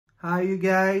Hi you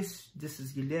guys, this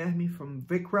is Guilherme from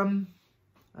Vikram,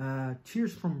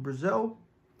 cheers from Brazil,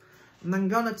 and I'm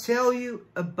gonna tell you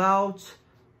about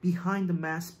Behind the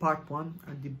Mask Part 1,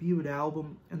 our debut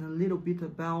album, and a little bit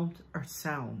about our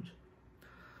sound.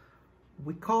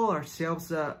 We call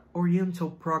ourselves a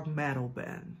Oriental prog metal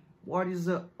band. What is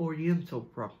a Oriental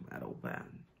prog metal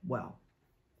band? Well,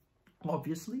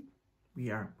 obviously we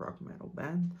are a prog metal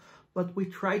band, but we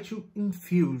try to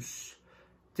infuse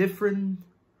different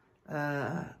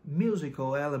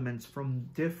musical elements from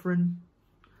different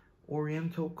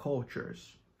Oriental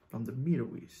cultures from the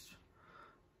Middle East.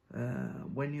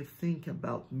 When you think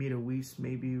about Middle East,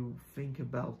 maybe you think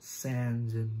about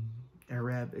sand and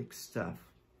Arabic stuff,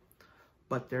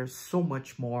 but there's so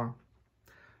much more.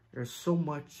 There's so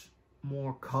much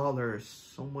more colors,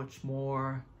 so much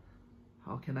more,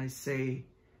 how can I say,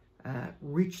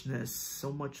 richness,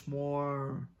 so much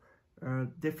more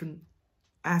different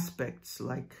aspects.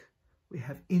 Like we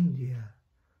have India,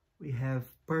 we have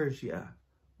Persia,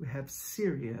 we have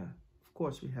Syria, of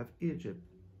course we have Egypt,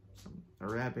 some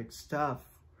Arabic stuff,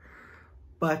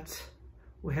 but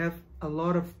we have a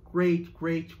lot of great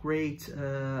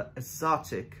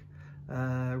exotic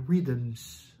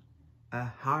rhythms,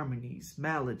 harmonies,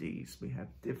 melodies. We have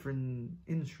different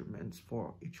instruments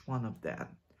for each one of them.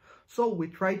 So we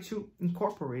try to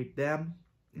incorporate them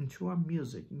into our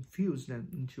music, infuse them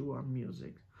into our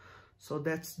music. So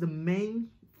that's the main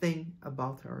thing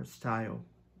about our style.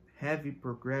 Heavy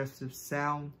progressive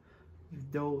sound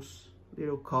with those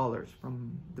little colors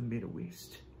from the Middle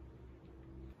East.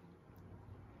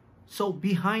 So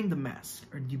Behind the Mask,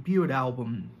 our debut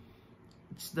album,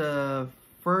 it's the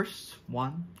first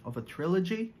one of a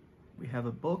trilogy. We have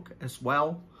a book as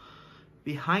well.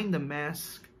 Behind the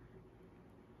Mask,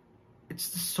 it's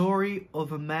the story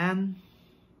of a man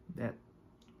that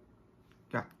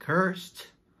got cursed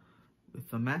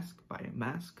with a mask, by a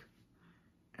mask,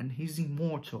 and he's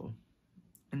immortal,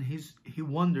 and he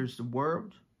wanders the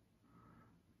world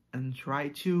and try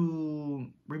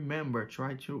to remember,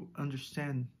 try to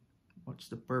understand what's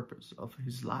the purpose of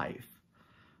his life.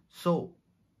 So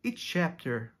each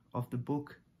chapter of the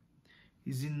book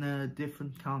is in a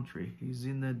different country, he's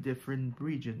in a different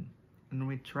region, and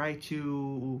we try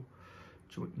to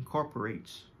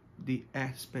incorporate the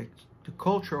aspect, the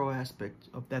cultural aspect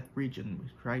of that region. We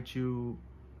try to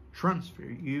transfer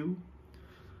you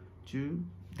to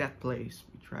that place.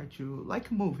 We try to,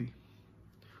 like a movie.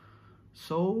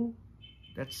 So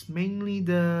that's mainly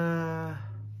the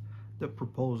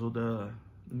proposal, the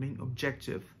main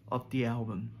objective of the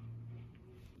album.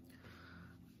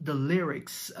 The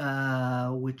lyrics,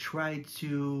 we try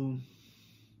to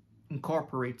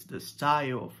incorporate the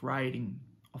style of writing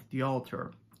of the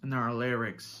author in our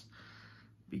lyrics,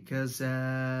 because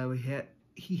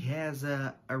he has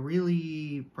a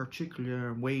really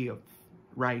particular way of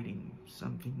writing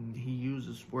something. He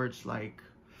uses words like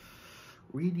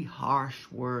really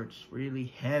harsh words,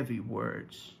 really heavy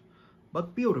words,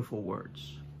 but beautiful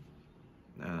words.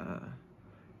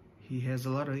 He has a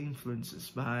lot of influences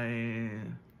by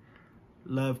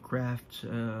Lovecraft,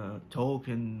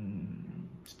 Tolkien,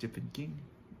 Stephen King,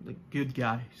 the good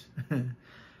guys.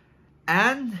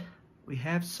 And we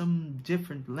have some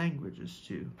different languages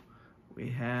too. We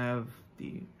have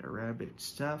the Arabic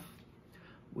stuff.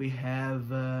 We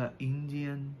have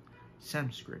Indian,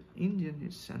 Sanskrit. Indian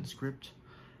is Sanskrit.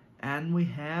 And we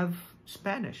have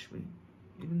Spanish. We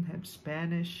even have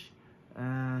Spanish,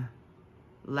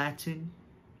 Latin.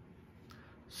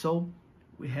 So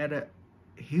we had a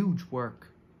huge work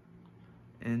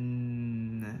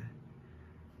in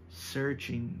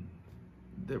searching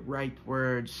the right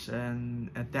words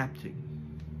and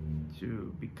adapting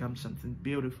to become something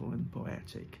beautiful and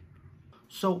poetic.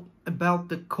 So about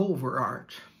the cover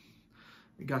art,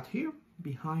 we got here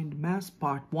Behind the Mask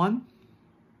Part 1.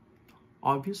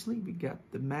 Obviously we got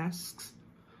the masks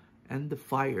and the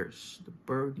fires, the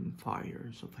burning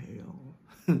fires of hell.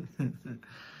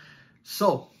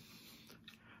 So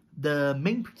the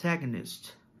main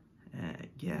protagonist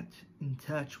get in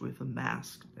touch with a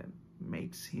mask that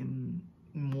makes him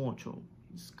immortal.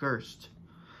 He's cursed.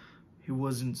 He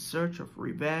was in search of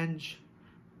revenge,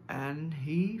 and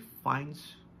he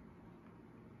finds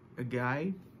a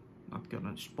guy, not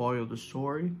gonna spoil the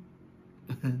story,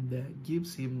 that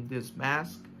gives him this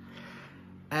mask,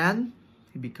 and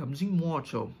he becomes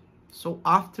immortal. So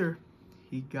after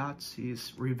he got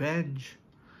his revenge,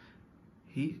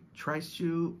 he tries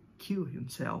to kill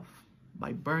himself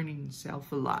by burning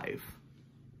himself alive.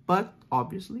 But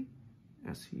obviously,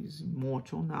 as he's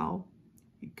immortal now,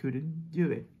 he couldn't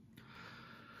do it.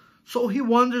 So he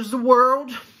wanders the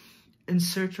world in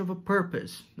search of a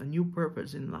purpose, a new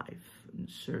purpose in life, in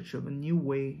search of a new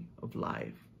way of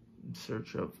life, in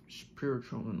search of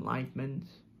spiritual enlightenment.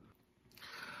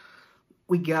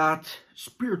 We got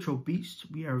spiritual beast.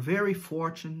 We are very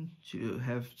fortunate to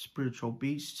have spiritual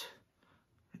beast.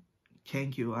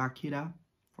 Thank you, Akira,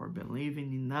 for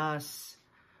believing in us.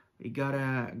 We got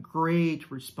a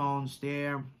great response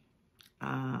there.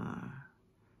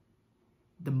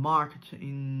 The market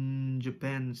in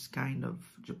Japan is kind of,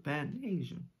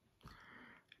 Asia,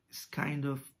 is kind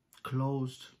of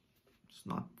closed. It's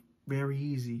not very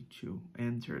easy to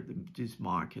enter this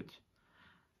market.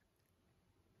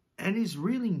 And it's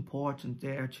really important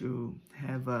there to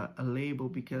have a label,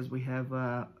 because we have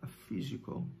a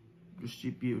physical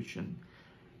distribution.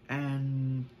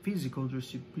 And physical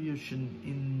distribution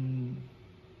in,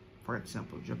 for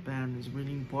example, Japan is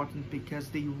really important, because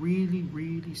they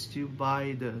really still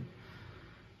buy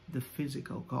the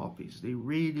physical copies. They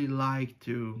really like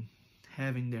to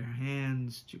have in their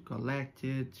hands, to collect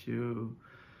it, to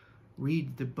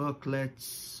read the booklets.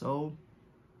 So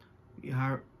we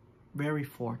are very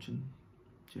fortunate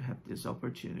to have this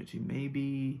opportunity.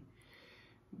 Maybe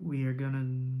we are gonna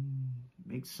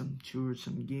make some tours,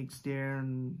 some gigs there,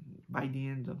 and by the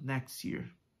end of next year.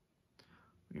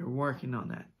 We are working on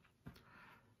that.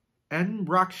 And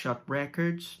Rockshot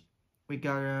Records, we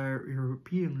got a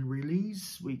European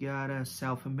release, we got a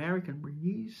South American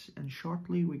release, and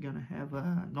shortly we're gonna have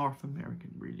a North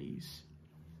American release.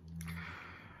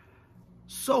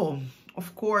 So,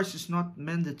 of course, it's not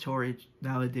mandatory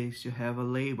nowadays to have a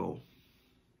label.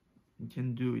 You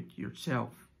can do it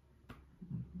yourself.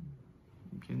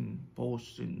 You can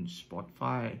post in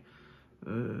Spotify,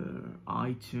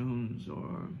 iTunes,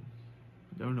 or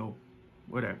I don't know,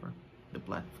 whatever the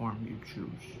platform you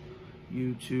choose,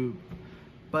 YouTube.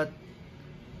 But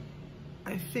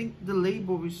I think the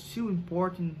label is still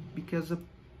important because of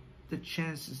the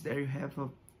chances that you have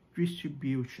of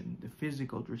distribution, the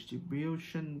physical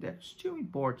distribution. That's still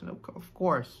important. Of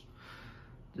course,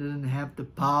 doesn't have the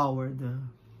power, the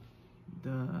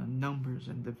numbers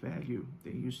and the value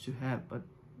they used to have, but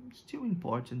it's still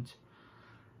important.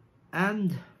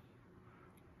 And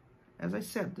as I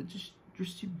said, the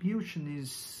distribution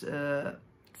is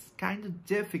it's kind of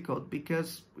difficult,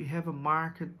 because we have a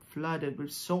market flooded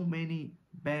with so many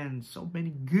bands, so many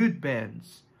good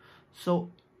bands.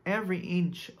 So every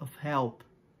inch of help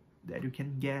that you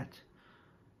can get,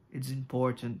 it's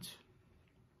important.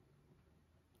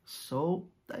 So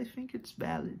I think it's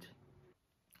valid.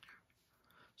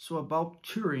 So about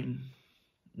touring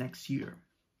next year,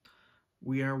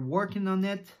 we are working on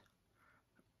it.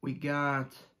 We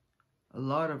got a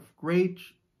lot of great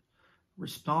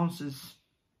responses.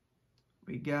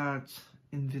 We got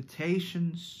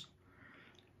invitations,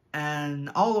 and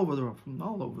all over the world, from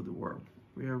all over the world.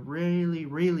 We are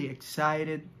really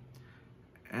excited,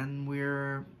 and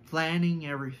we're planning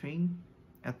everything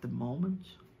at the moment.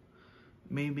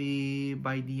 Maybe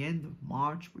by the end of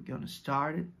March we're gonna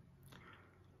start it.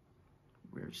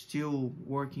 We're still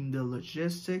working the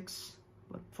logistics,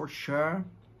 but for sure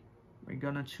we're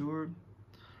gonna tour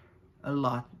a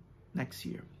lot next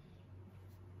year.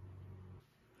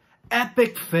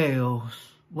 Epic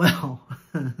fails. Well,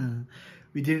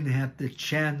 we didn't have the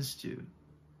chance to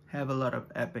have a lot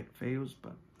of epic fails,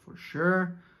 but for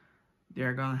sure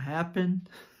they're gonna happen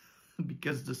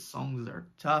because the songs are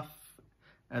tough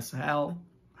as hell,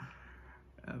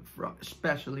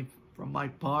 especially from my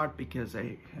part, because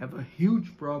I have a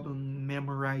huge problem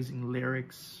memorizing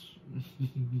lyrics.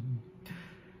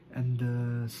 And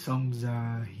the songs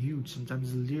are huge.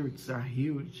 Sometimes the lyrics are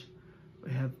huge.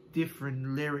 We have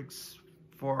different lyrics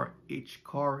for each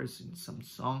chorus in some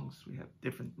songs. We have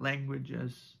different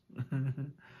languages.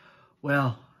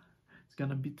 Well, it's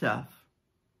gonna be tough.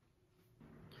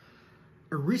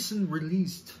 A recent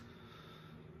release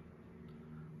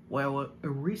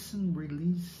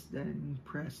that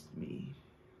impressed me.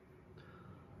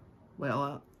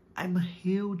 Well, I'm a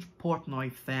huge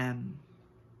Portnoy fan,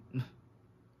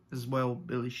 as well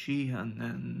Billy Sheehan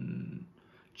and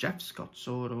Jeff Scott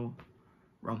Soto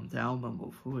from the album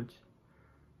of Hood.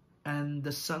 And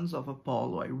the Sons of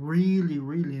Apollo, I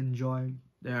really enjoyed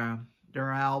their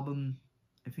album.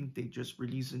 I think they just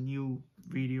released a new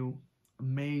video.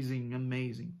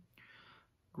 Amazing.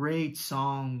 Great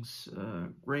songs,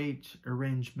 great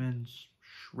arrangements,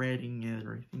 shredding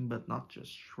everything, but not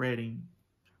just shredding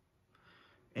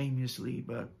aimlessly,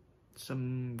 but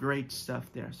some great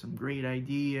stuff there, some great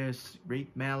ideas,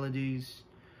 great melodies.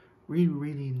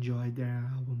 Really enjoyed their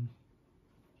album.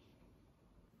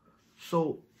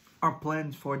 So our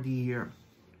plans for the year: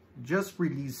 just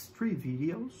released 3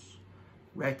 videos: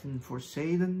 Wrecking for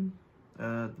Satan,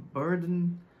 the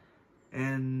burden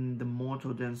and the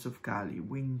mortal dance of Kali.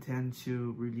 We intend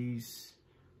to release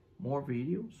more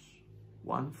videos,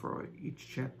 one for each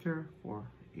chapter, for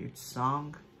each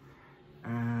song.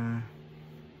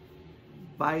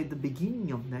 By the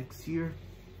beginning of next year,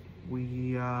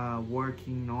 we are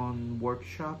working on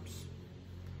workshops.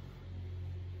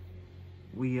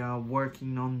 We are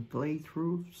working on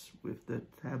playthroughs with the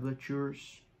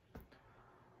tablatures.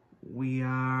 We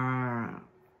are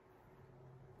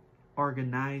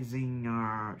organizing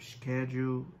our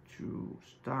schedule to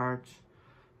start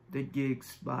the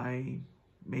gigs by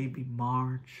maybe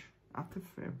March, after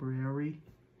February.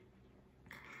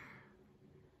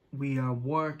 We are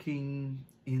working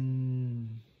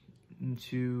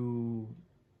into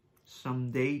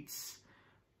some dates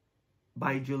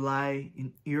by July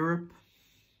in Europe.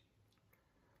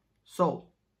 So,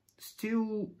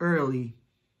 still early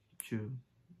to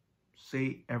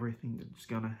say everything that's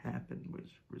gonna happen.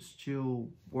 We're still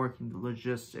working the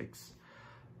logistics.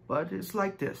 But it's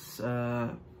like this,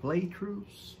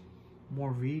 playthroughs,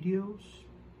 more videos,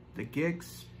 the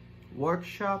gigs,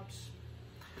 workshops,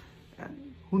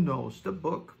 and who knows, the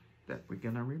book that we're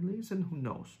gonna release, and who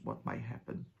knows what might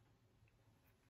happen.